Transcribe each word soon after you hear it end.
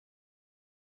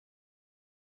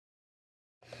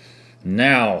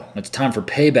Now it's time for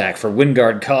payback for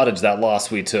Wingard Cottage. That loss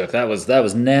we took. That was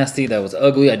nasty. That was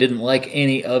ugly. I didn't like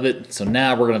any of it. So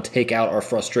now we're gonna take out our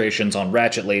frustrations on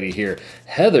Ratchet Lady here.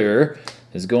 Heather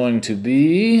is going to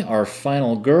be our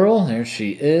final girl. There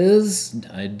she is.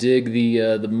 I dig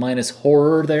the minus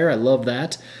horror there. I love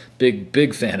that.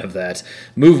 Big fan of that.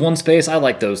 Move one space, I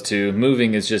like those two.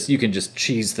 Moving is just, you can just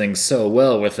cheese things so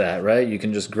well with that, right? You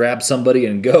can just grab somebody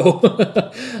and go.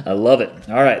 I love it.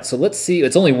 All right, so let's see.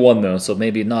 It's only one though, so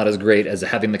maybe not as great as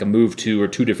having like a move two or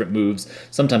two different moves.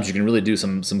 Sometimes you can really do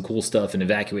some cool stuff and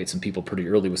evacuate some people pretty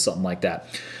early with something like that.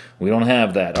 We don't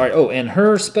have that. All right, oh, and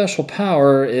her special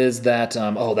power is that,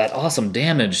 oh, that awesome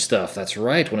damage stuff. That's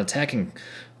right, when attacking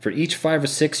for each 5 or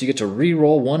 6, you get to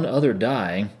re-roll one other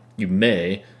die. You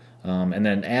may. And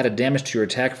then add a damage to your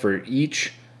attack for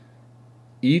each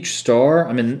star.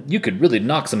 I mean, you could really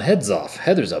knock some heads off.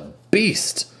 Heather's a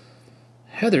beast.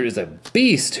 Heather is a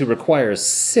beast who requires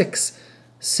 6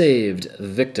 saved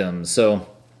victims. So,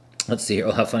 let's see here.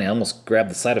 Oh, how funny. I almost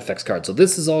grabbed the side effects card. So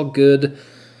this is all good.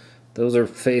 Those are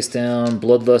face down.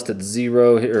 Bloodlust at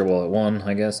 0 here. Well, at 1,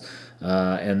 I guess.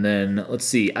 And then, let's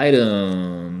see.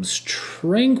 Items.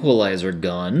 Tranquilizer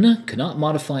gun. Cannot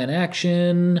modify an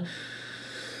action.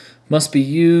 Must be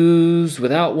used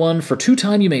without one. For 2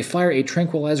 times, you may fire a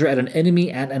tranquilizer at an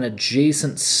enemy at an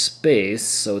adjacent space.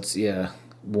 So it's, yeah,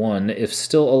 1. If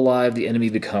still alive, the enemy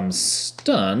becomes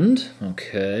stunned.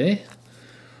 Okay.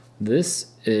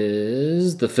 This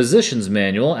is the Physician's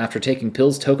Manual. After taking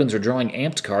pills, tokens, or drawing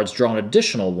amped cards, draw an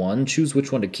additional 1. Choose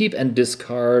which one to keep and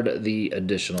discard the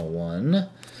additional 1.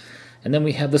 And then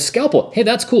we have the Scalpel. Hey,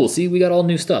 that's cool. See, we got all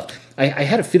new stuff. I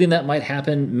had a feeling that might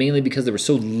happen mainly because there were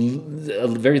a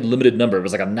very limited number. It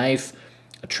was like a knife,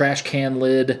 a trash can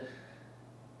lid,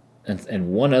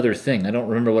 and one other thing. I don't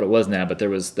remember what it was now, but there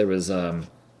was the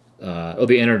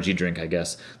energy drink, I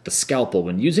guess. The Scalpel.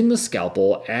 When using the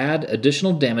Scalpel, add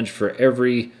additional damage for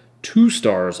every 2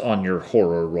 stars on your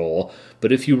horror roll.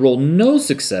 But if you roll no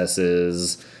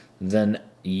successes, then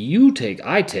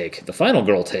I take, the final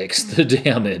girl takes the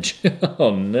damage.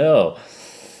 Oh no.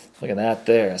 Look at that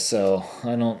there. So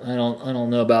I don't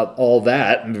know about all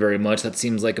that very much. That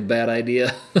seems like a bad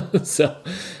idea. So,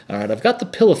 all right, I've got the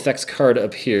pill effects card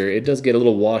up here. It does get a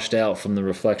little washed out from the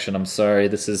reflection. I'm sorry.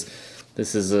 This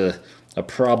is a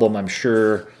problem, I'm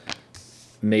sure,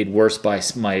 made worse by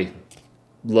my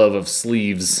love of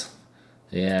sleeves.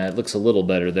 Yeah, it looks a little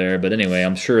better there, but anyway,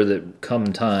 I'm sure that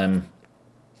come time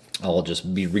I'll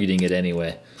just be reading it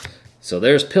anyway. So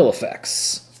there's pill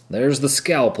effects. There's the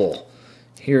Scalpel.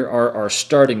 Here are our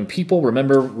starting people.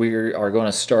 Remember, we are going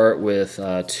to start with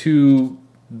 2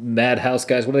 madhouse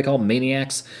guys. What do they call them?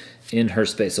 Maniacs in her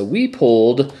space. So we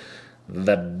pulled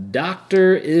the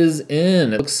Doctor is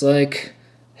in. It looks like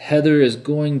Heather is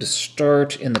going to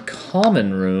start in the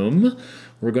common room.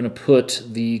 We're going to put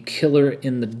the killer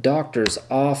in the doctor's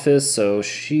office, so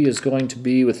she is going to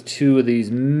be with 2 of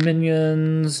these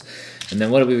minions. And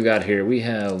then what have we got here? We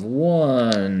have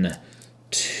 1,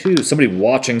 2, somebody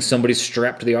watching somebody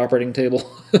strapped to the operating table.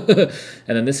 And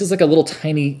then this is like a little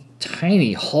tiny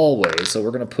hallway, so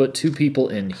we're going to put 2 people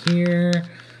in here.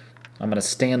 I'm going to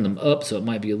stand them up, so it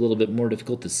might be a little bit more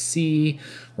difficult to see.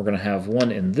 We're going to have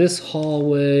 1 in this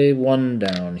hallway, 1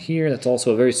 down here. That's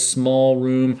also a very small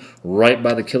room, right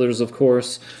by the killers, of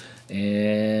course.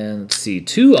 And let's see,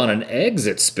 2 on an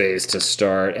exit space to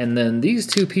start. And then these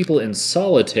 2 people in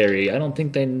solitary. I don't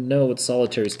think they know what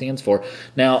solitary stands for.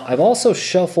 Now, I've also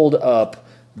shuffled up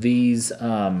these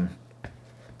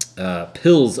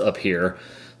pills up here,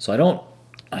 so I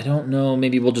don't know,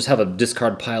 maybe we'll just have a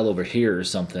discard pile over here or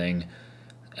something.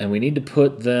 And we need to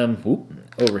put them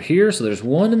over here. So there's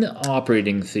 1 in the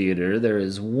operating theater. There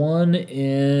is 1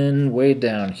 in way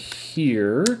down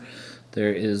here.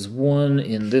 There is 1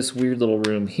 in this weird little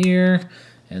room here.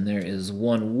 And there is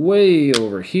 1 way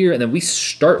over here. And then we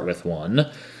start with 1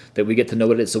 that we get to know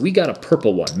what it is. So we got a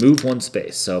purple 1. Move 1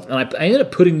 space. So and I ended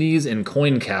up putting these in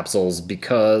coin capsules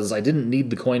because I didn't need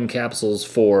the coin capsules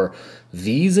for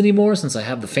these anymore since I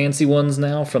have the fancy ones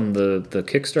now from the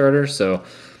Kickstarter. So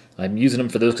I'm using them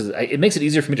for those because it makes it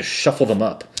easier for me to shuffle them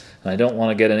up. And I don't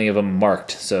want to get any of them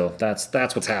marked. So that's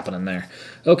what's happening there.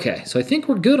 Okay, so I think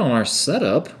we're good on our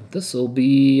setup. This will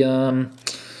be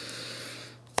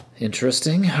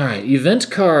interesting. All right,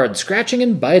 event card, scratching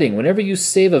and biting. Whenever you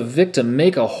save a victim,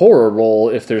 make a horror roll.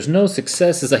 If there's no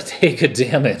successes, I take a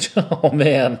damage. Oh,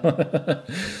 man.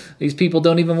 These people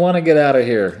don't even want to get out of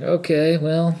here. Okay,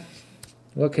 well,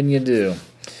 what can you do?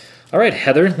 All right,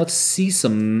 Heather, let's see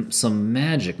some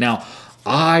magic. Now,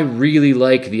 I really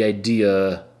like the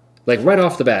idea, like right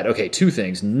off the bat. Okay, 2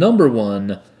 things. Number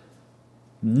one,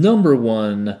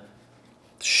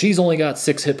 She's only got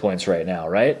 6 hit points right now,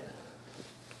 right?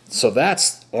 So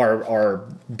that's our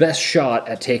best shot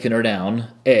at taking her down,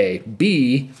 A.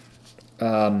 B,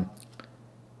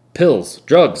 pills,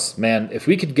 drugs. Man, if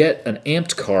we could get an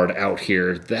amped card out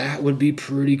here, that would be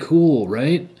pretty cool,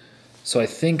 right? So I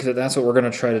think that's what we're going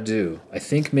to try to do. I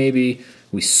think maybe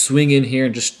we swing in here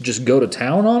and just go to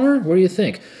town on her? What do you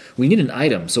think? We need an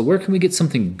item, so where can we get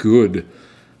something good?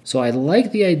 So I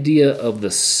like the idea of the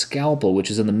scalpel,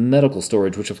 which is in the medical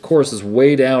storage, which of course is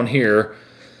way down here.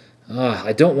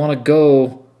 I don't want to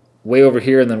go way over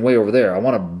here and then way over there. I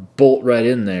want to bolt right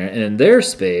in there. And in their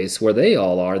space, where they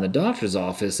all are, in the doctor's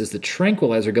office, is the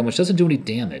tranquilizer gun, which doesn't do any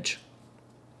damage.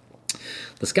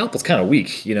 The scalpel's kind of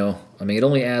weak, you know. I mean, it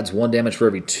only adds 1 damage for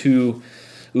every 2.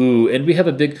 Ooh, and we have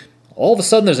a big... All of a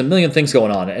sudden, there's a million things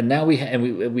going on. And now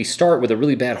we start with a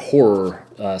really bad horror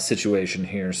situation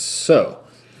here. So,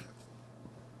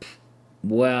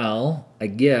 well, I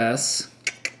guess...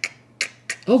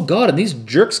 Oh, God, and these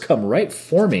jerks come right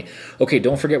for me. Okay,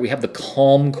 don't forget we have the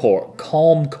calm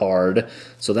card.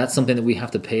 So that's something that we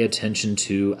have to pay attention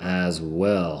to as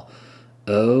well.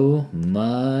 Oh,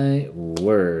 my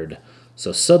word.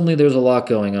 So suddenly there's a lot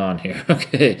going on here.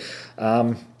 Okay,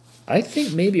 I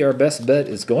think maybe our best bet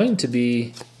is going to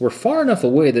be... We're far enough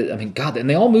away that... I mean, God, and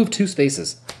they all move 2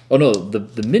 spaces. Oh, no,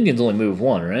 the minions only move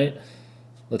 1, right?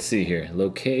 Let's see here.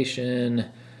 Location,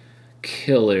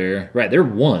 killer. Right, they're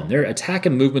 1. They're attack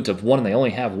and movement of 1, and they only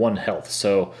have 1 health.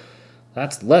 So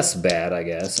that's less bad, I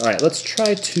guess. All right, let's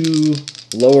try to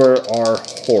lower our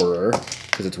horror,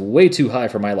 because it's way too high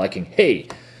for my liking. Hey!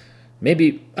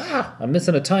 Maybe, I'm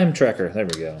missing a time tracker. There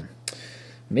we go.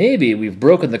 Maybe we've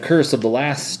broken the curse of the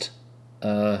last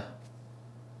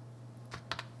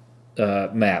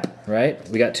map, right?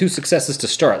 We got 2 successes to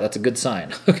start. That's a good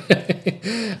sign. Okay.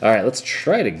 All right, let's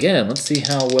try it again. Let's see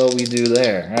how well we do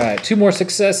there. All right, 2 more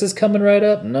successes coming right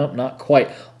up. Nope, not quite.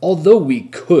 Although we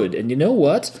could, and you know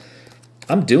what?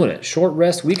 I'm doing it. Short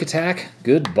rest, weak attack,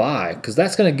 goodbye. Because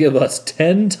that's going to give us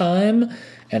 10 time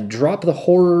and drop the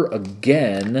horror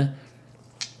again.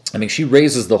 I mean, she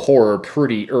raises the horror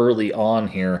pretty early on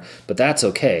here, but that's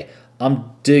okay. I'm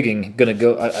digging, gonna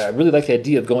go. I really like the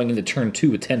idea of going into turn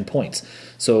 2 with 10 points.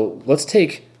 So let's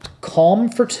take calm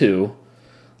for 2.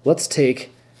 Let's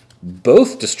take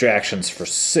both distractions for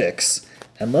 6,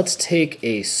 and let's take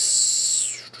a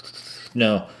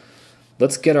no.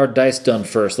 Let's get our dice done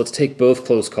first. Let's take both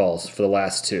close calls for the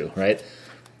last 2. Right?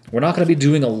 We're not going to be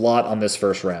doing a lot on this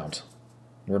first round.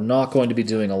 We're not going to be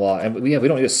doing a lot. And we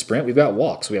don't need a sprint. We've got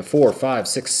walks. We have 4, 5,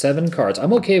 6, 7 cards.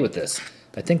 I'm okay with this.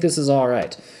 I think this is all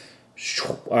right.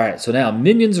 All right, so now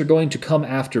minions are going to come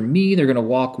after me. They're going to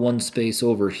walk 1 space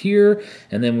over here.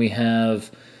 And then we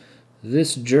have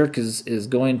this jerk is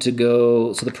going to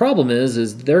go... So the problem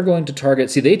is they're going to target...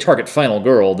 See, they target Final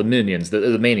Girl, the minions,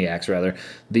 the maniacs, rather.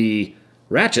 The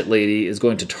Ratchet lady is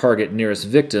going to target nearest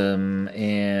victim,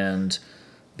 and...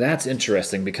 That's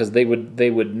interesting because they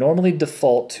would normally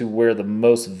default to where the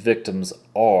most victims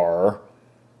are,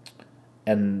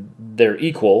 and they're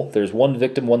equal. There's 1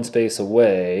 victim 1 space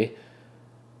away.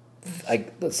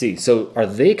 Let's see. So are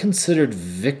they considered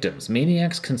victims?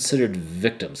 Maniacs considered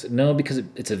victims? No, because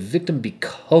it's a victim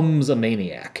becomes a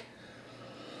maniac.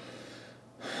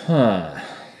 Huh.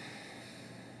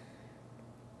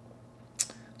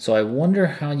 So I wonder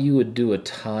how you would do a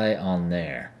tie on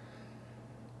there.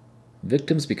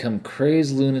 Victims become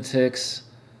crazed lunatics.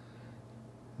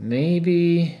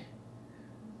 Maybe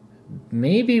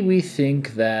we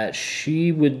think that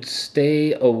she would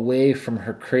stay away from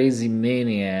her crazy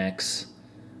maniacs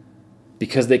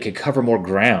because they could cover more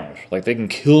ground. Like, they can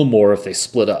kill more if they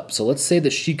split up. So let's say that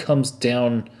she comes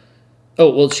down... Oh,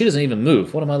 well, she doesn't even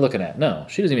move. What am I looking at? No,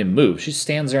 she doesn't even move. She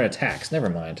stands there and attacks. Never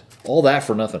mind. All that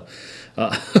for nothing.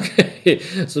 Okay,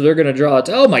 so they're going to draw a...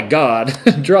 Oh, my God.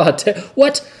 Draw a...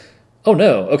 What? Oh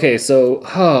no, okay, so,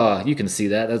 you can see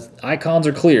that. Icons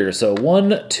are clear. So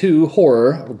 1, 2,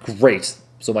 horror, great.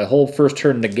 So my whole first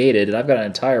turn negated, and I've got an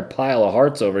entire pile of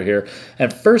hearts over here.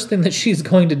 And first thing that she's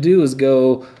going to do is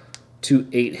go to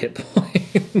 8 hit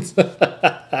points.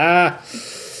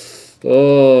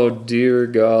 Oh, dear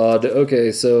God.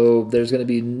 Okay, so there's going to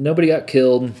be nobody got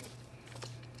killed.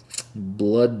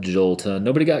 Blood Jolt.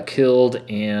 Nobody got killed,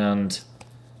 and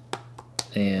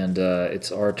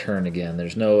it's our turn again.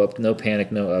 There's no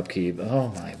panic, no upkeep. Oh,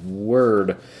 my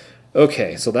word.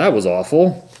 Okay, so that was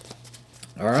awful.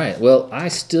 All right, well, I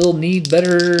still need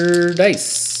better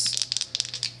dice.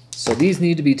 So these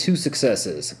need to be 2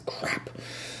 successes. Crap.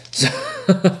 So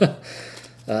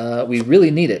we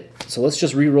really need it. So let's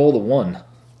just re-roll the 1.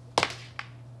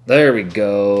 There we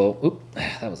go. Oop,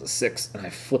 that was a 6, and I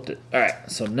flipped it. All right,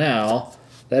 so now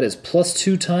That is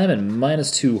 +2 time and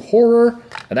 -2 horror,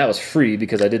 and that was free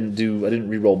because I didn't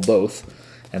re-roll both.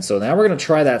 And so now we're going to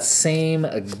try that same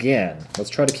again. Let's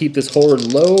try to keep this horror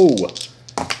low.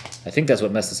 I think that's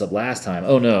what messed us up last time.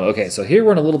 Oh no, okay, so here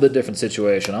we're in a little bit different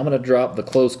situation. I'm going to drop the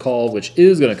close call, which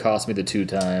is going to cost me the 2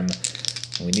 time.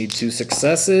 We need 2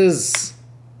 successes.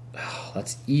 Oh,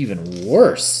 that's even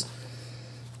worse.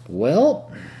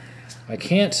 Well, I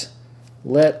can't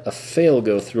let a fail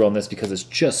go through on this because it's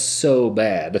just so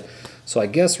bad. So I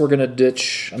guess we're going to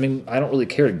ditch... I mean, I don't really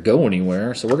care to go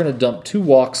anywhere. So we're going to dump 2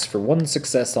 walks for 1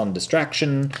 success on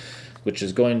distraction, which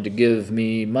is going to give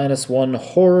me -1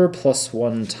 horror plus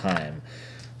 1 time.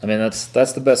 I mean,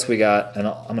 that's the best we got. And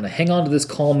I'm going to hang on to this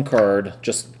calm card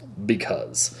just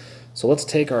because. So let's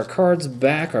take our cards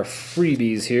back, our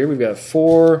freebies here. We've got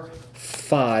 4,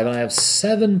 5, and I have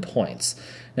 7 points.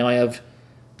 Now I have...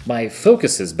 my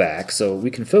focus is back, so we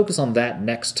can focus on that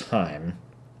next time.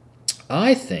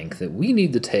 I think that we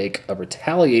need to take a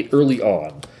retaliate early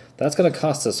on. That's going to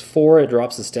cost us 4. It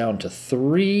drops us down to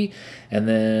 3. And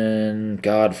then,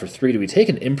 God, for 3, do we take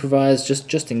an improvise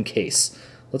just in case?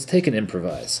 Let's take an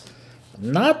improvise.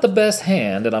 Not the best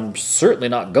hand, and I'm certainly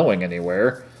not going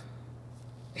anywhere.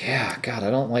 Yeah, God,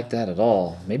 I don't like that at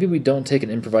all. Maybe we don't take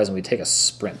an improvise and we take a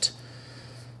sprint.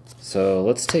 So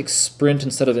let's take sprint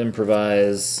instead of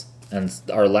improvise, and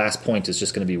our last point is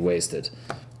just going to be wasted.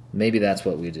 Maybe that's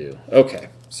what we do. Okay,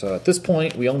 so at this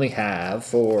point we only have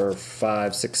 4,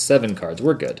 5, 6, 7 cards.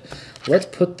 We're good. Let's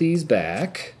put these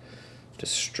back.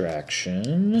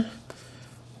 Distraction,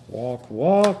 walk,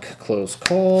 walk, close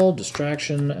call,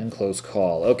 distraction, and close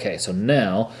call. Okay, so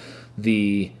now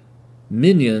the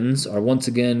minions are once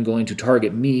again going to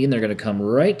target me, and they're going to come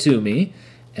right to me.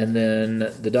 And then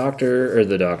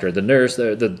the nurse,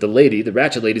 the lady, the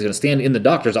Ratchet lady is going to stand in the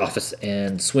doctor's office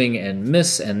and swing and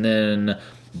miss, and then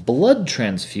blood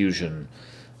transfusion.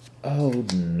 Oh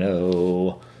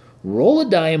no. Roll a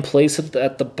die and place it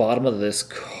at the bottom of this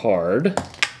card.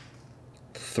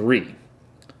 3.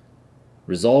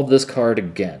 Resolve this card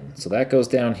again. So that goes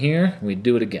down here, and we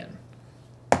do it again.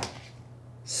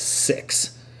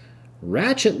 6.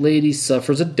 Ratchet Lady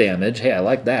suffers a damage. Hey, I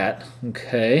like that.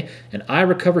 Okay. And I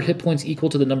recover hit points equal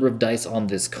to the number of dice on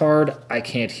this card. I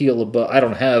can't heal above... I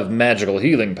don't have magical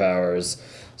healing powers,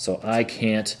 so I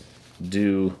can't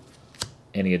do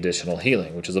any additional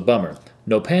healing, which is a bummer.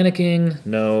 No panicking,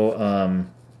 no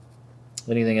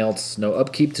anything else, no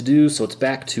upkeep to do, so it's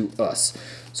back to us.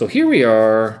 So here we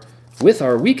are with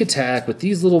our weak attack with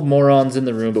these little morons in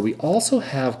the room, but we also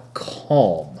have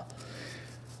calm.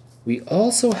 We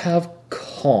also have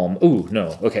calm. Ooh,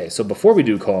 no. Okay, so before we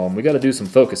do calm, we got to do some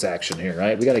focus action here,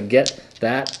 right? We got to get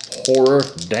that horror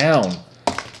down.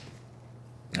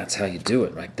 That's how you do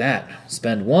it, like that.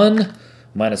 Spend 1,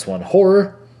 -1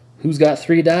 horror. Who's got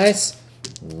 3 dice?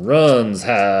 Run's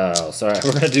house. All right,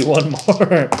 we're going to do 1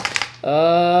 more.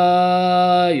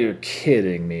 You're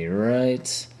kidding me,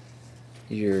 right?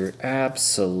 You're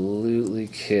absolutely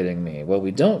kidding me. Well, we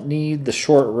don't need the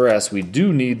short rest. We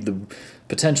do need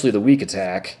potentially the weak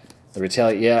attack. The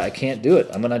retaliate, yeah, I can't do it.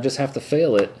 I'm going to just have to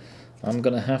fail it. I'm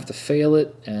going to have to fail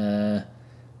it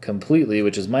completely,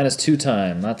 which is -2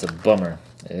 time. That's a bummer.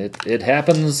 It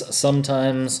happens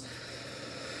sometimes.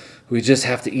 We just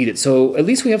have to eat it. So at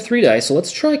least we have 3 dice. So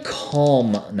let's try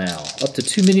calm now. Up to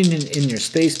 2 minions in your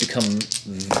space become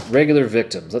regular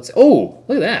victims. Oh,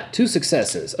 look at that. 2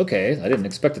 successes. Okay, I didn't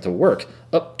expect it to work.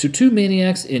 Up to 2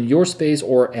 maniacs in your space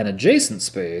or an adjacent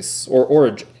space,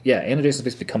 an adjacent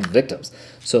space become victims.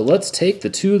 So let's take the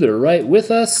 2 that are right with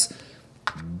us.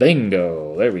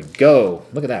 Bingo. There we go.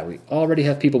 Look at that. We already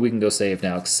have people we can go save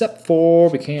now, except for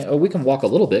we can't. Oh, we can walk a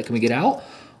little bit. Can we get out?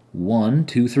 1,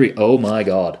 2, 3. Oh my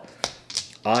God.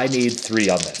 I need 3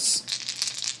 on this.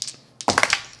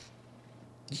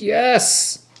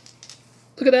 Yes!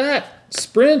 Look at that.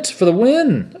 Sprint for the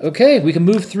win. Okay, we can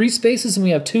move 3 spaces and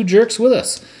we have 2 jerks with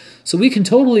us. So we can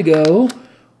totally go,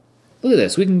 look at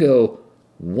this, we can go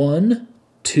 1,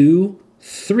 2,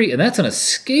 3. And that's an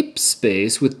escape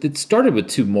space it started with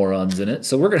 2 morons in it.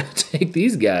 So we're going to take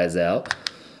these guys out.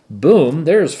 Boom,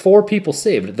 there's 4 people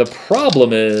saved. The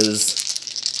problem is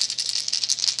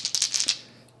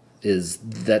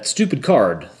that stupid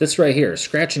card. This right here,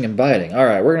 scratching and biting. All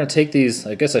right, we're going to take these.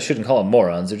 I guess I shouldn't call them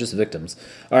morons. They're just victims.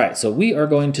 All right, so we are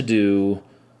going to do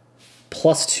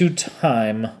 +2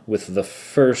 time with the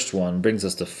first one. Brings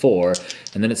us to 4.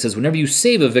 And then it says, whenever you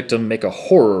save a victim, make a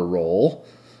horror roll.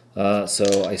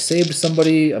 So I saved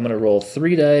somebody. I'm going to roll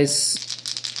 3 dice.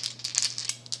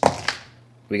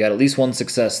 We got at least 1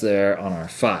 success there on our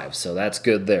 5. So that's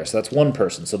good there. So that's 1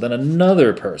 person. So then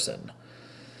another person.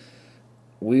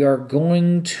 we are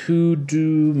going to do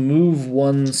move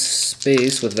one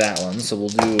space with that one. So we'll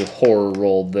do horror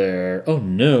roll there. Oh,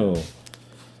 no.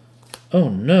 Oh,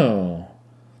 no.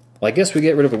 Well, I guess we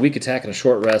get rid of a weak attack and a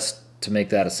short rest to make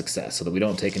that a success so that we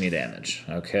don't take any damage.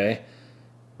 Okay?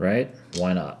 Right?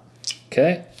 Why not?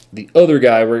 Okay. The other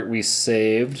guy we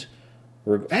saved...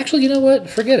 Actually, you know what?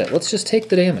 Forget it. Let's just take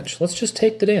the damage. Let's just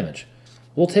take the damage.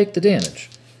 We'll take the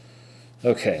damage.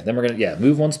 Okay, then we're going to, yeah,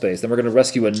 move one space. Then we're going to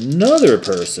rescue another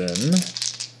person.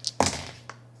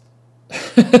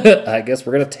 I guess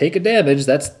we're going to take a damage.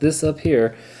 That's this up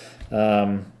here.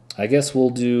 I guess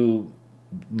we'll do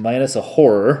minus a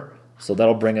horror. So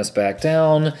that'll bring us back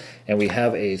down. And we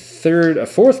have a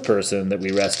fourth person that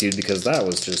we rescued because that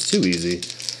was just too easy.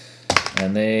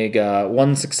 And they got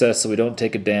one success, so we don't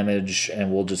take a damage,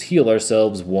 and we'll just heal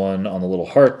ourselves one on the little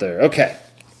heart there. Okay.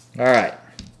 All right.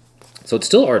 So it's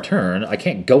still our turn. I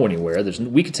can't go anywhere. There's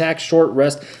weak attack, short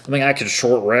rest. I mean, I can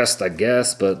short rest, I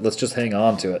guess, but let's just hang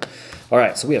on to it. All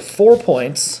right, so we have 4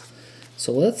 points.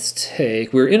 So let's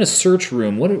take... We're in a search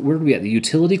room. Where are we at? The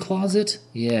utility closet?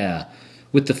 Yeah.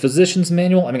 With the physician's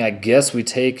manual, I mean, I guess we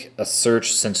take a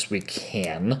search since we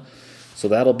can. So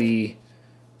that'll be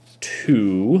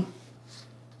 2.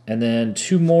 And then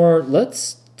 2 more.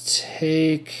 Let's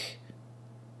take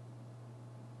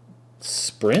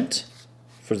sprint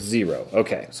for 0.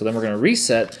 Okay, so then we're going to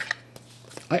reset.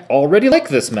 I already like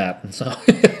this map. So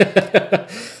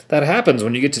that happens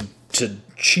when you get to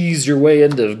cheese your way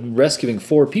into rescuing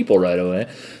 4 people right away.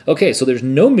 Okay, so there's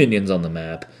no minions on the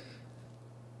map.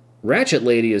 Ratchet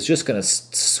Lady is just going to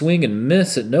swing and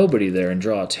miss at nobody there and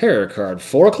draw a terror card.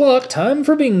 4 o'clock, time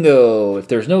for bingo. If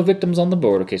there's no victims on the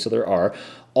board, okay, so there are.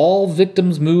 All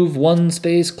victims move 1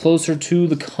 space closer to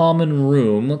the common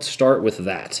room. Let's start with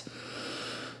that.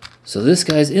 So this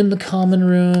guy's in the common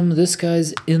room. This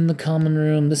guy's in the common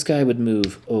room. This guy would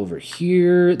move over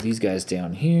here. These guys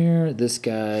down here. This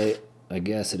guy, I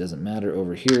guess it doesn't matter,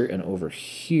 over here and over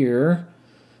here.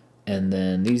 And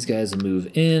then these guys will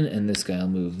move in, and this guy will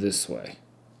move this way.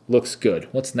 Looks good.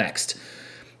 What's next?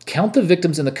 Count the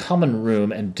victims in the common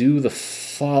room and do the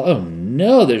follow. Oh,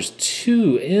 no, there's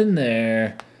 2 in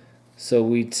there. So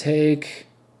we take...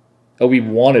 Oh, we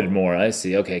wanted more. I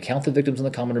see. Okay, count the victims in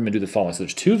the common room and do the following. So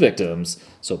there's 2 victims,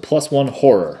 so +1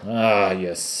 horror. Ah,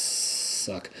 you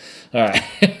suck. All right.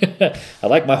 I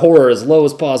like my horror as low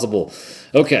as possible.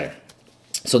 Okay.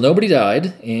 So nobody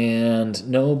died, and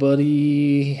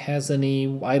nobody has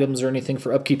any items or anything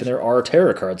for upkeep, and there are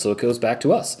terror cards, so it goes back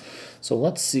to us. So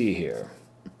let's see here.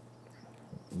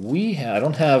 I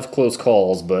don't have close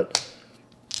calls, but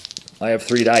I have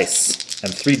 3 dice.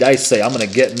 And 3 dice say I'm going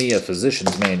to get me a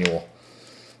physician's manual.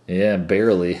 Yeah,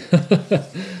 barely.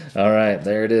 All right,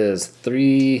 there it is.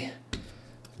 3,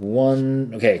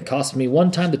 1. Okay, it cost me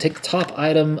 1 time to take the top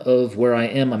item of where I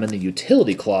am. I'm in the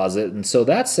utility closet, and so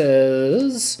that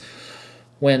says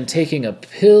when taking a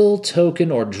pill,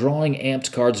 token, or drawing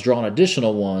amped cards, draw an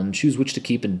additional 1. Choose which to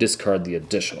keep and discard the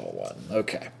additional 1.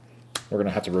 Okay, we're going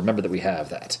to have to remember that we have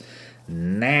that.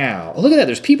 Now, oh, look at that.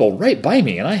 There's people right by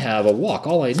me, and I have a walk.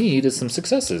 All I need is some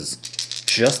successes.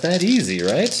 Just that easy,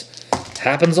 right?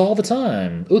 Happens all the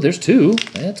time. Oh, there's 2.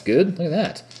 That's good. Look at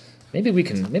that. Maybe we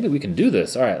can do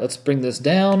this. All right, let's bring this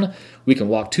down. We can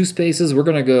walk 2 spaces. We're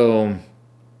gonna go.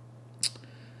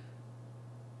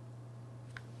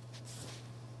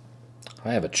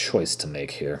 I have a choice to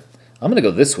make here. I'm gonna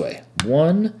go this way.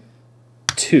 1,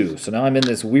 2. So now I'm in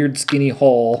this weird skinny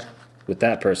hall with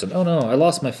that person. Oh no, I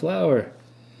lost my flower.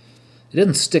 It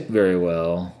didn't stick very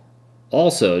well.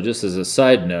 Also, just as a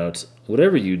side note,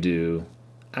 whatever you do,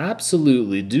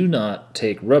 absolutely do not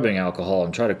take rubbing alcohol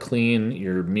and try to clean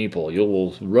your meeple. You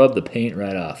will rub the paint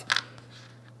right off.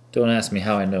 Don't ask me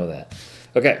how I know that.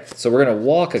 Okay, so we're going to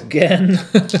walk again.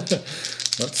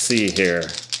 Let's see here.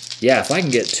 Yeah, if I can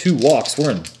get 2 walks,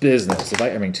 we're in business.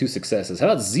 I mean, 2 successes. How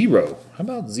about 0? How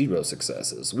about 0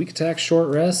 successes? Weak attack,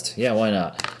 short rest? Yeah, why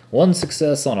not? 1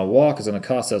 success on a walk is going to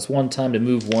cost us 1 time to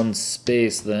move 1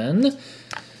 space then.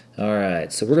 All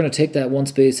right, so we're going to take that 1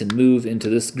 space and move into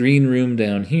this green room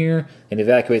down here and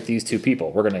evacuate these 2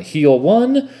 people. We're going to heal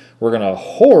 1. We're going to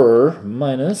horror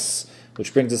minus,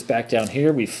 which brings us back down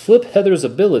here. We flip Heather's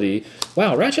ability.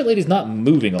 Wow, Ratchet Lady's not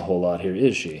moving a whole lot here,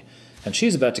 is she? And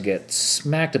she's about to get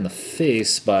smacked in the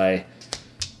face by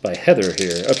Heather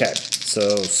here. Okay,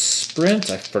 so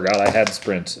sprint. I forgot I had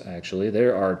sprint, actually.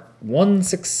 There are 1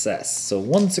 success. So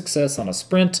 1 success on a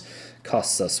sprint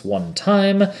costs us 1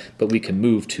 time, but we can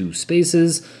move 2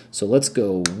 spaces. So let's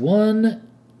go 1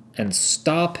 and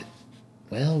stop.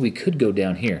 Well, we could go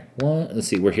down here. Let's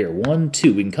see, we're here. 1,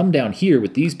 2. We can come down here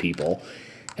with these people,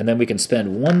 and then we can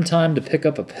spend 1 time to pick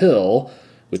up a pill.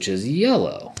 which is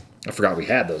yellow. I forgot we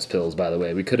had those pills, by the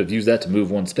way. We could have used that to move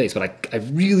one space, but I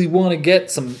really want to get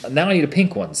some... Now I need a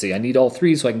pink one. See, I need all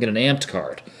three so I can get an amped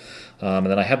card. And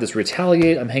then I have this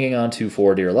Retaliate I'm hanging on to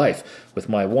for dear life. With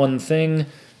my one thing,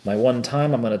 my one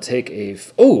time, I'm going to take a...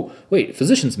 Oh, wait,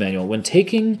 Physician's Manual. When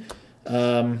taking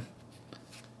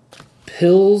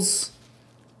pills,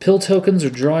 pill tokens,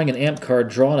 or drawing an amp card,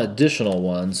 draw an additional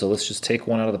one. So let's just take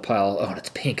one out of the pile. Oh, and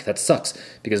it's pink. That sucks,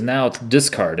 because now it's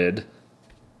discarded.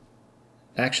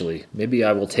 Actually, maybe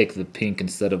I will take the pink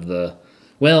instead of the...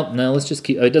 Well, no, let's just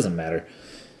keep... Oh, it doesn't matter.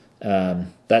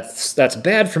 That's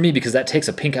bad for me because that takes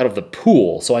a pink out of the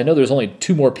pool. So I know there's only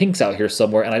 2 more pinks out here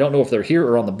somewhere, and I don't know if they're here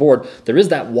or on the board. There is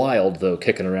that wild, though,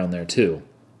 kicking around there, too.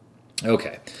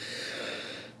 Okay.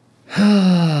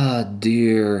 Ah,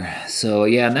 dear. So,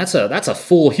 yeah, and that's a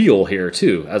full heal here,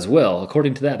 too, as well.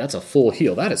 According to that, that's a full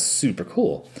heal. That is super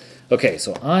cool. Okay,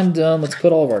 so I'm done. Let's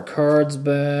put all of our cards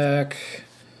back.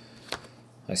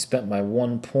 I spent my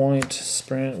 1 point.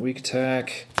 Sprint, weak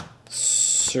attack,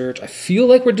 search. I feel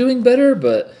like we're doing better,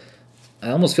 but I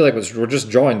almost feel like we're just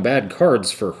drawing bad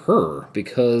cards for her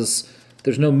because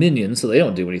there's no minions, so they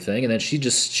don't do anything. And then she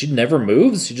never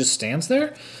moves. She just stands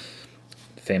there.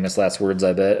 Famous last words,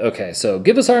 I bet. Okay, so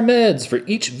give us our meds for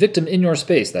each victim in your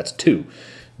space. That's 2.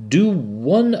 Do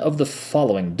one of the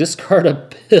following. Discard a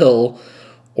pill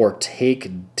or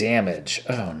take damage.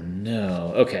 Oh,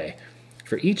 no. Okay.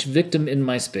 For each victim in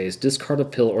my space, discard a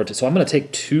pill or... So I'm going to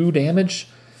take 2 damage.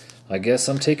 I guess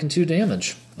I'm taking 2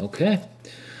 damage. Okay.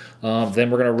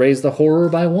 Then we're going to raise the horror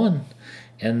by 1.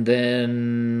 And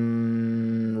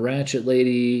then Ratchet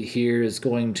Lady here is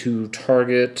going to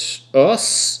target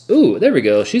us. Ooh, there we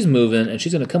go. She's moving, and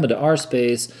she's going to come into our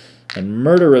space and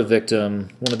murder a victim.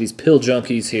 One of these pill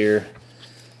junkies here.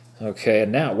 Okay,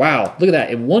 and now, wow, look at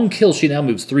that. In 1 kill, she now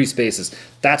moves 3 spaces.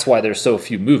 That's why there's so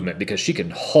few movement, because she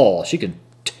can haul. She can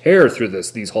tear through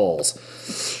these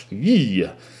halls.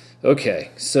 Yeah. Okay,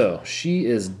 so she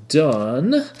is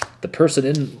done. The person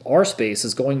in our space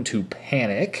is going to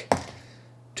panic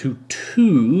to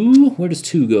 2. Where does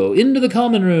 2 go? Into the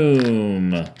common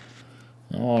room.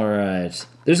 All right.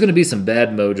 There's going to be some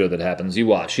bad mojo that happens. You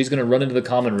watch. She's going to run into the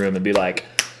common room and be like,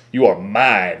 "You are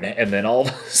mine." And then all of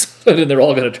a sudden, they're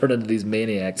all going to turn into these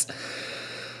maniacs.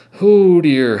 Oh,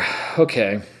 dear.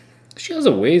 Okay. She has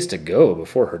a ways to go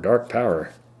before her dark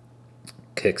power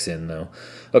kicks in, though.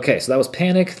 Okay, so that was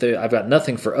panic. I've got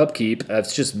nothing for upkeep.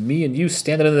 It's just me and you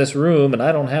standing in this room, and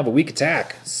I don't have a weak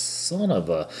attack. Son of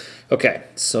a... Okay,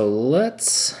 so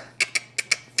let's...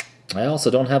 I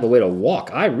also don't have a way to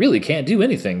walk. I really can't do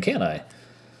anything, can I?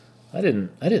 I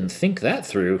didn't think that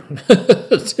through,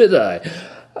 did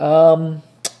I?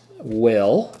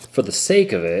 Well, for the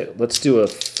sake of it, let's do a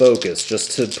focus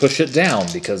just to push it down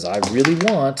because I really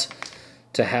want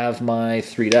to have my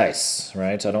 3 dice,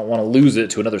 right? I don't want to lose it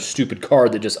to another stupid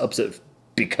card that just ups it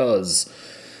because.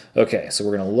 Okay, so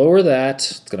we're going to lower that.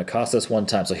 It's going to cost us 1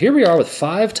 time. So here we are with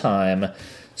 5 time,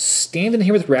 standing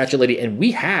here with Ratchet Lady, and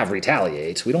we have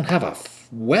Retaliate. We don't have a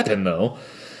weapon, though.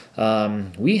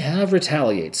 We have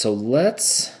Retaliate. So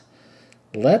let's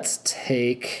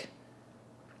take...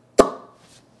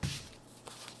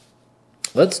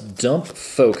 Let's dump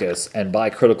Focus and buy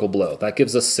Critical Blow. That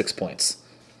gives us 6 points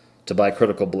to buy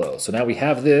Critical Blow. So now we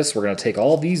have this. We're going to take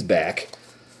all these back.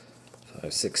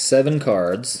 5, 6, 7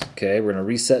 cards. Okay, we're going to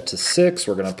reset to 6.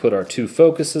 We're going to put our 2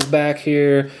 focuses back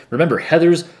here. Remember,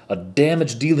 Heather's a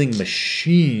damage-dealing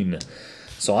machine.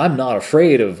 So I'm not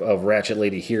afraid of Ratchet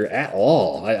Lady here at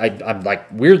all. I'm like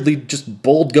weirdly just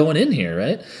bold going in here,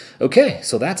 right? Okay,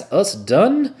 so that's us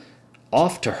done.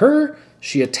 Off to her.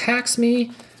 She attacks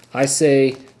me. I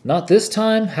say, not this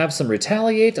time. Have some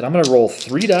Retaliate. And I'm going to roll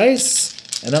 3 dice.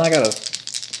 And then I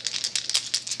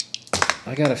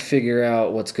gotta figure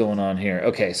out what's going on here.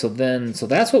 Okay, so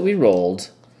that's what we rolled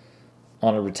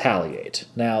on a Retaliate.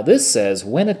 Now this says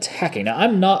when attacking. Now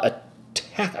I'm not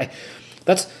attack.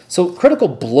 So Critical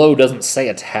Blow doesn't say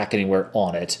attack anywhere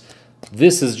on it.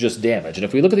 This is just damage. And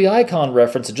if we look at the icon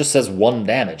reference, it just says 1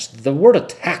 damage. The word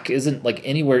attack isn't like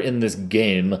anywhere in this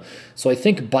game. So I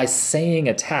think by saying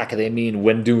attack, they mean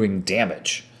when doing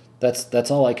damage.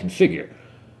 That's all I can figure.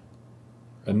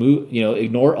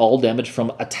 Ignore all damage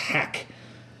from attack,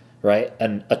 right?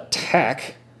 And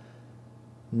attack,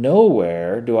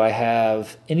 nowhere do I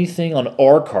have anything on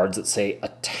our cards that say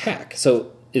attack.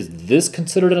 So is this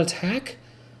considered an attack?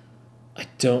 I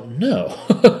don't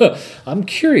know. I'm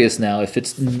curious now if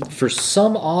it's, for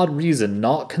some odd reason,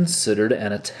 not considered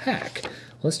an attack.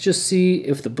 Let's just see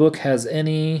if the book has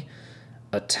any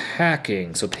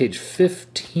attacking. So page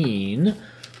 15...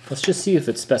 Let's just see if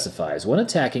it specifies. When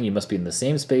attacking, you must be in the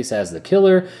same space as the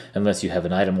killer, unless you have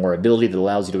an item or ability that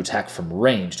allows you to attack from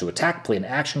range. To attack, play an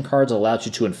action card that allows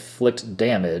you to inflict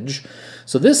damage.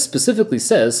 So this specifically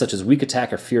says, such as weak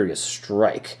attack or furious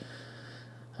strike.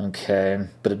 Okay,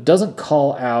 but it doesn't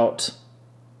call out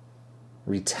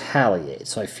retaliate.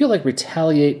 So I feel like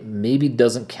retaliate maybe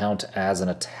doesn't count as an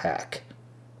attack.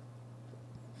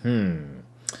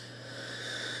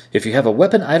 If you have a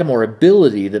weapon, item, or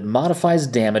ability that modifies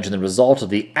damage and the result of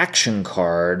the action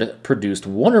card produced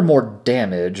 1 or more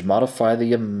damage, modify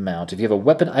the amount. If you have a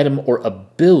weapon, item, or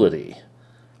ability.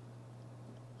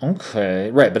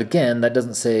 Okay, right, but again, that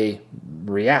doesn't say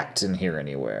react in here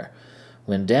anywhere.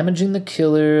 When damaging the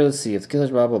killer, let's see, if the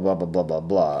killer's blah, blah, blah, blah, blah, blah,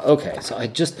 blah. Okay, so I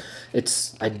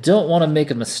don't want to make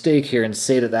a mistake here and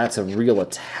say that that's a real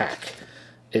attack.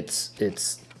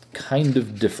 It's kind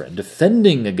of different.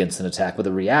 Defending against an attack with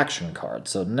a reaction card.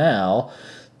 So now,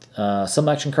 some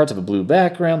action cards have a blue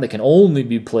background. They can only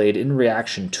be played in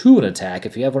reaction to an attack.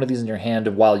 If you have one of these in your hand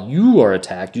while you are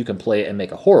attacked, you can play it and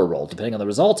make a horror roll. Depending on the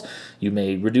result, you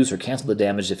may reduce or cancel the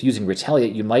damage. If using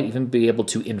retaliate, you might even be able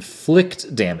to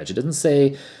inflict damage. It doesn't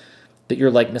say that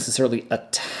you're like necessarily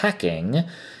attacking.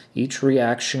 Each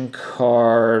reaction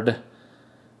card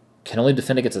can only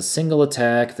defend against a single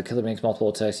attack. If the killer makes multiple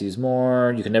attacks, use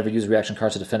more. You can never use reaction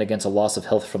cards to defend against a loss of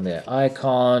health from the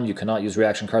icon. You cannot use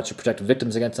reaction cards to protect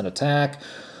victims against an attack.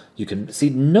 You can see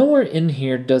nowhere in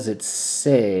here does it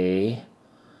say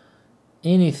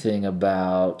anything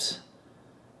about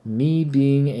me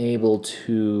being able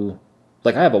to...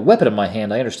 Like, I have a weapon in my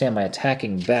hand. I understand my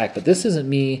attacking back, but this isn't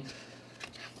me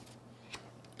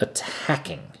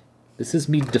attacking. This is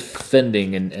me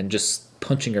defending and just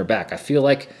punching her back. I feel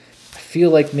like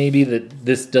maybe that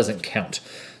this doesn't count.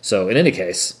 So in any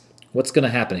case, what's going to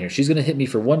happen here? She's going to hit me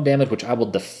for 1 damage, which I will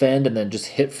defend and then just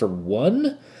hit for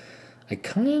 1. I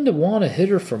kind of want to hit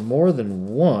her for more than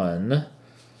 1,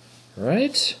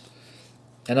 right?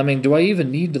 And I mean, do I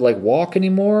even need to like walk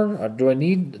anymore? Or do I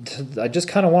need to, I just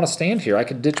kind of want to stand here. I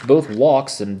could ditch both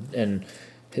walks and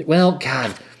hit, well,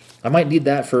 God, I might need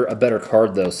that for a better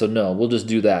card though. So no, we'll just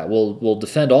do that. We'll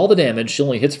defend all the damage. She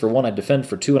only hits for 1. I defend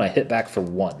for 2, and I hit back for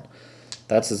 1.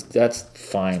 That's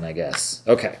fine, I guess.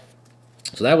 Okay,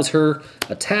 so that was her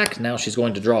attack. Now she's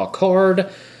going to draw a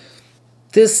card.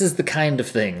 This is the kind of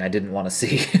thing I didn't want to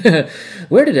see.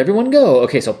 Where did everyone go?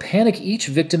 Okay, so panic each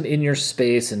victim in your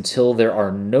space until there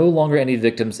are no longer any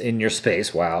victims in your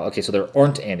space. Wow, okay, so there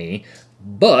aren't any.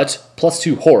 But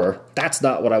 +2 horror. That's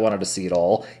not what I wanted to see at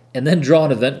all. And then draw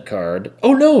an event card.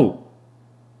 Oh, no!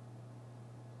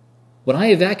 When I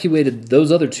evacuated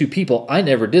those other 2 people, I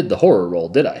never did the horror roll,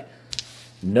 did I?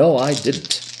 No, I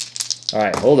didn't. All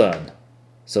right, hold on.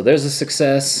 So there's a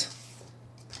success.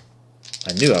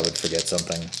 I knew I would forget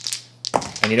something.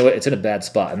 And you know what? It's in a bad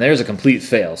spot. And there's a complete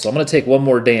fail. So I'm going to take 1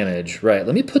 more damage. Right,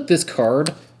 let me put this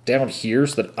card down here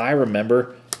so that I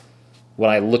remember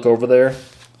when I look over there.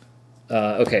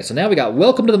 Okay, so now we got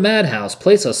Welcome to the Madhouse.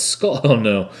 Place a skull... Oh,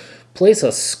 no. Place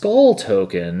a skull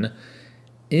token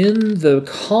in the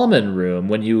common room.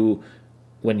 When you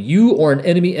or an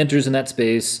enemy enters in that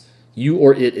space, you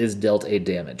or it is dealt a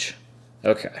damage.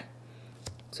 Okay.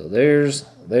 So there's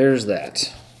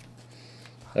that.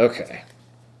 Okay.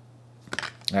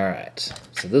 All right.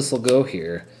 So this will go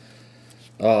here.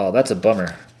 Oh, that's a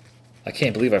bummer. I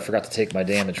can't believe I forgot to take my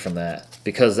damage from that.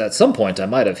 Because at some point I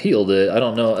might have healed it. I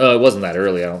don't know. Oh, it wasn't that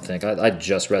early, I don't think. I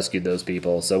just rescued those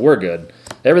people, so we're good.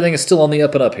 Everything is still on the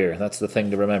up and up here. That's the thing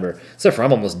to remember. Except for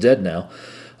I'm almost dead now.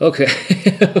 Okay.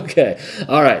 Okay.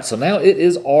 All right, so now it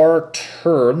is our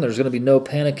turn. There's going to be no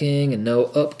panicking and no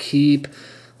upkeep.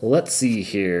 Let's see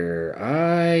here.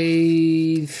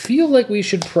 I feel like we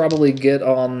should probably get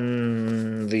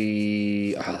on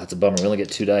the... Oh, that's a bummer. We only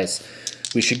get 2 dice.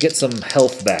 We should get some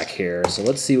health back here. So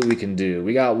let's see what we can do.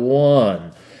 We got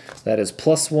 1. That is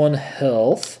 +1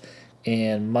 health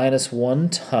and -1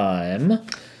 time.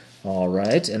 All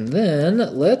right, and then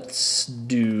let's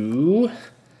do...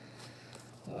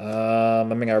 I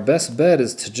mean, our best bet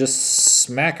is to just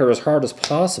smack her as hard as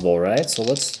possible, right? So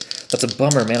let's... That's a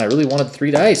bummer, man. I really wanted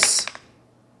 3 dice.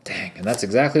 Dang, and that's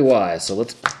exactly why. So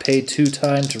let's pay 2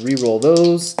 time to re-roll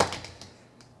those.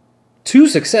 2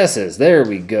 successes. There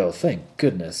we go. Thank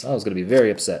goodness. I was going to be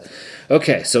very upset.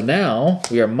 Okay, so now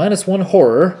we are -1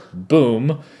 horror.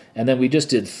 Boom. And then we just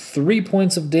did 3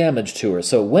 points of damage to her.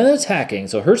 So when attacking,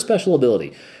 so her special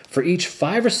ability, for each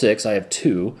 5 or 6, I have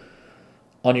 2.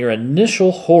 On your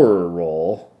initial horror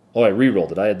roll, oh, I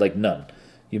re-rolled it. I had like none.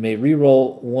 You may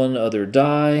re-roll 1 other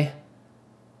die.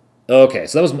 Okay,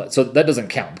 so that doesn't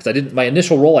count because I didn't. My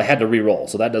initial roll I had to re-roll,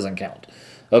 so that doesn't count.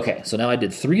 Okay, so now I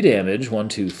did 3 damage. 1,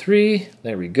 2, 3.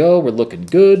 There we go. We're looking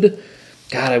good.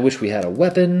 God, I wish we had a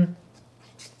weapon.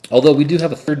 Although we do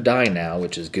have a 3rd die now,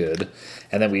 which is good.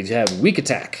 And then we have weak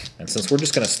attack. And since we're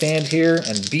just going to stand here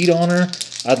and beat on her,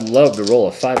 I'd love to roll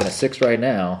a 5 and a 6 right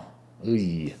now.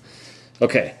 Ooh.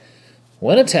 Okay.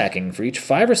 When attacking, for each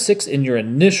 5 or 6 in your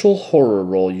initial horror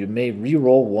roll, you may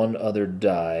re-roll 1 other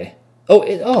die.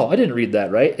 Oh, I didn't read that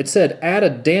right. It said add a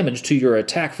damage to your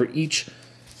attack for each...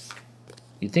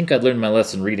 You'd think I'd learned my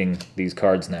lesson reading these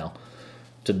cards now.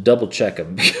 To double check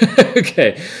them.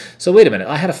 Okay, so wait a minute.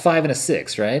 I had a 5 and a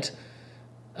 6, right?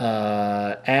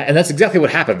 And that's exactly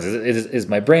what happens. Is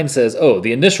my brain says, oh,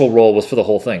 the initial roll was for the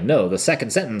whole thing. No, the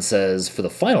second sentence says, for the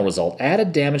final result, add a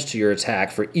damage to your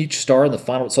attack for each star in the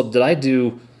final... So did I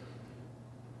do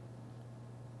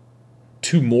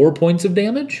 2 more points of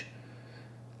damage?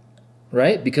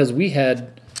 Right? Because we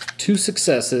had 2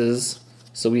 successes...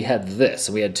 So we had this.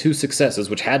 So we had 2 successes,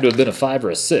 which had to have been a 5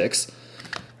 or a 6,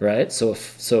 right?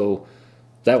 So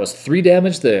that was 3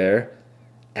 damage there.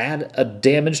 Add a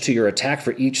damage to your attack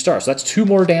for each star. So that's 2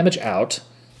 more damage out,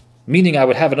 meaning I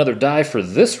would have another die for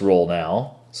this roll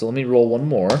now. So let me roll 1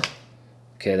 more.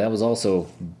 Okay, that was also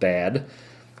bad.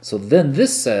 So then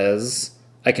this says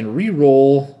I can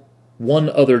re-roll 1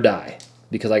 other die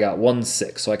because I got 1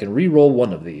 6. So I can re-roll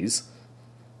 1 of these.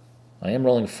 I am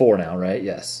rolling 4 now, right?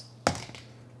 Yes.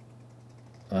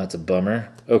 That's a bummer.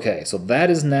 Okay, so that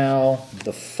is now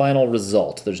the final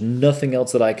result. There's nothing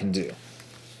else that I can do.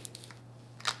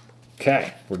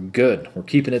 Okay, we're good. We're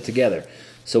keeping it together.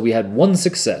 So we had 1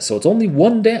 success. So it's only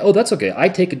 1 damage. Oh, that's okay. I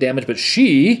take a damage, but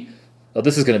she... Oh,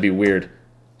 this is going to be weird.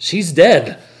 She's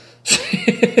dead.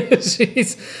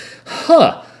 She's...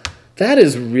 Huh. That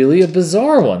is really a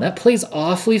bizarre one. That plays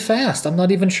awfully fast. I'm not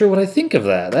even sure what I think of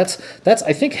that. That's.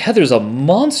 I think Heather's a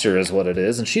monster is what it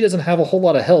is, and she doesn't have a whole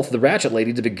lot of health, the Ratchet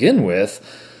lady, to begin with.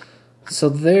 So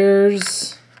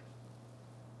there's...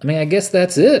 I mean, I guess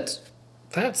that's it.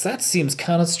 That seems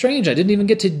kind of strange. I didn't even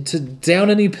get to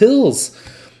down any pills.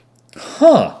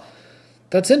 Huh.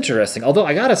 That's interesting. Although,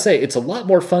 I gotta say, it's a lot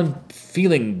more fun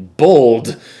feeling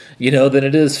bold, than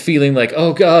it is feeling like,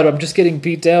 oh God, I'm just getting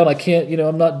beat down. I can't,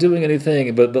 I'm not doing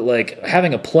anything. But like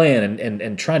having a plan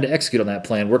and trying to execute on that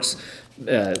plan works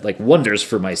like wonders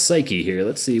for my psyche here.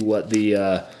 Let's see what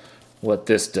what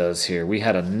this does here. We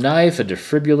had a knife, a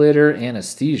defibrillator,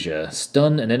 anesthesia,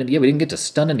 stun an enemy. Yeah, we didn't get to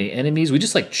stun any enemies. We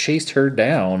just like chased her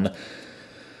down.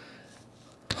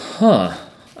 Huh.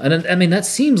 And I mean, that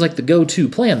seems like the go-to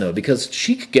plan, though, because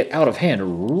she could get out of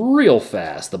hand real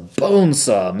fast. The bone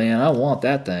saw, man, I want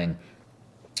that thing.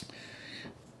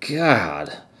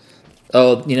 God.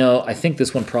 Oh, I think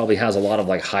this one probably has a lot of,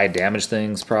 like, high damage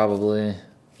things, probably.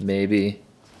 Maybe.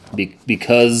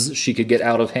 Because she could get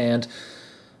out of hand.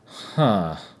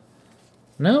 Huh.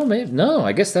 No, maybe. No,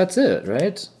 I guess that's it,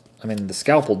 right? I mean, the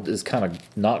scalpel is kind of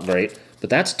not great, but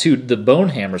that's 2. The bone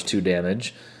hammer's 2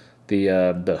 damage.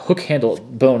 The hook handle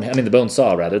the bone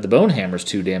saw rather. The bone hammer's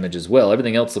 2 damage as well.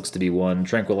 Everything else looks to be 1.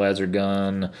 Tranquilizer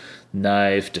gun,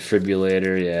 knife,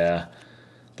 defibrillator. Yeah,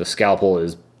 the scalpel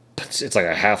it's like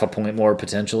a half a point more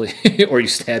potentially, or you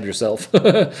stab yourself.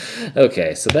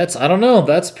 Okay, so I don't know.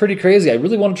 That's pretty crazy. I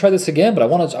really want to try this again, but I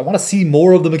want to see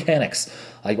more of the mechanics.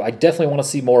 I definitely want to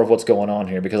see more of what's going on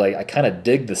here because I kind of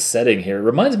dig the setting here. It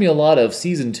reminds me a lot of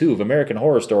Season 2 of American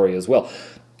Horror Story as well.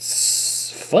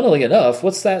 Funnily enough,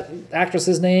 what's that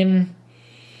actress's name?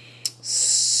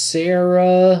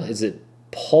 Sarah, is it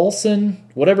Paulson?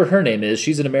 Whatever her name is,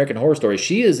 she's in American Horror Story.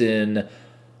 She is in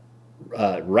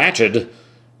Ratchet.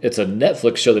 It's a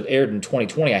Netflix show that aired in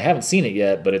 2020. I haven't seen it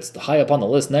yet, but it's high up on the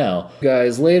list now.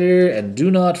 Guys, later, and do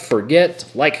not forget,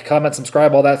 like, comment,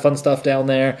 subscribe, all that fun stuff down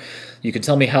there. You can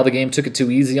tell me how the game took it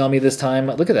too easy on me this time.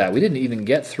 Look at that. We didn't even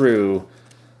get through...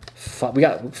 We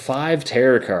got 5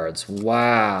 terror cards.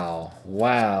 Wow.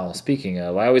 Wow. Speaking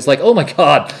of, I always like, oh my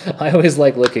God. I always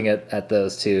like looking at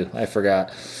those too. I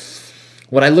forgot.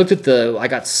 When I looked at I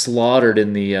got slaughtered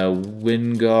in the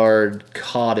Wingard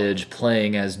Cottage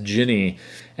playing as Ginny.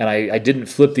 And I didn't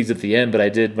flip these at the end, but I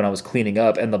did when I was cleaning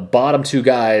up. And the bottom 2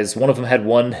 guys, one of them had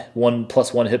one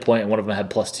 +1 hit point, and one of them had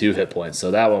 +2 hit points.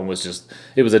 So that one was just,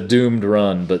 it was a doomed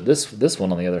run. But this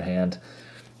one, on the other hand,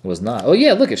 was not. Oh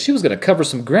yeah, look, she was going to cover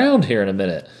some ground here in a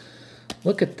minute.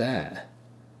 Look at that.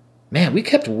 Man, we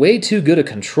kept way too good a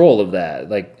control of that.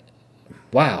 Like,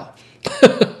 wow.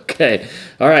 Okay,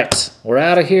 all right, we're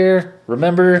out of here.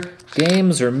 Remember,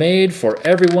 games are made for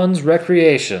everyone's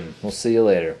recreation. We'll see you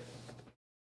later.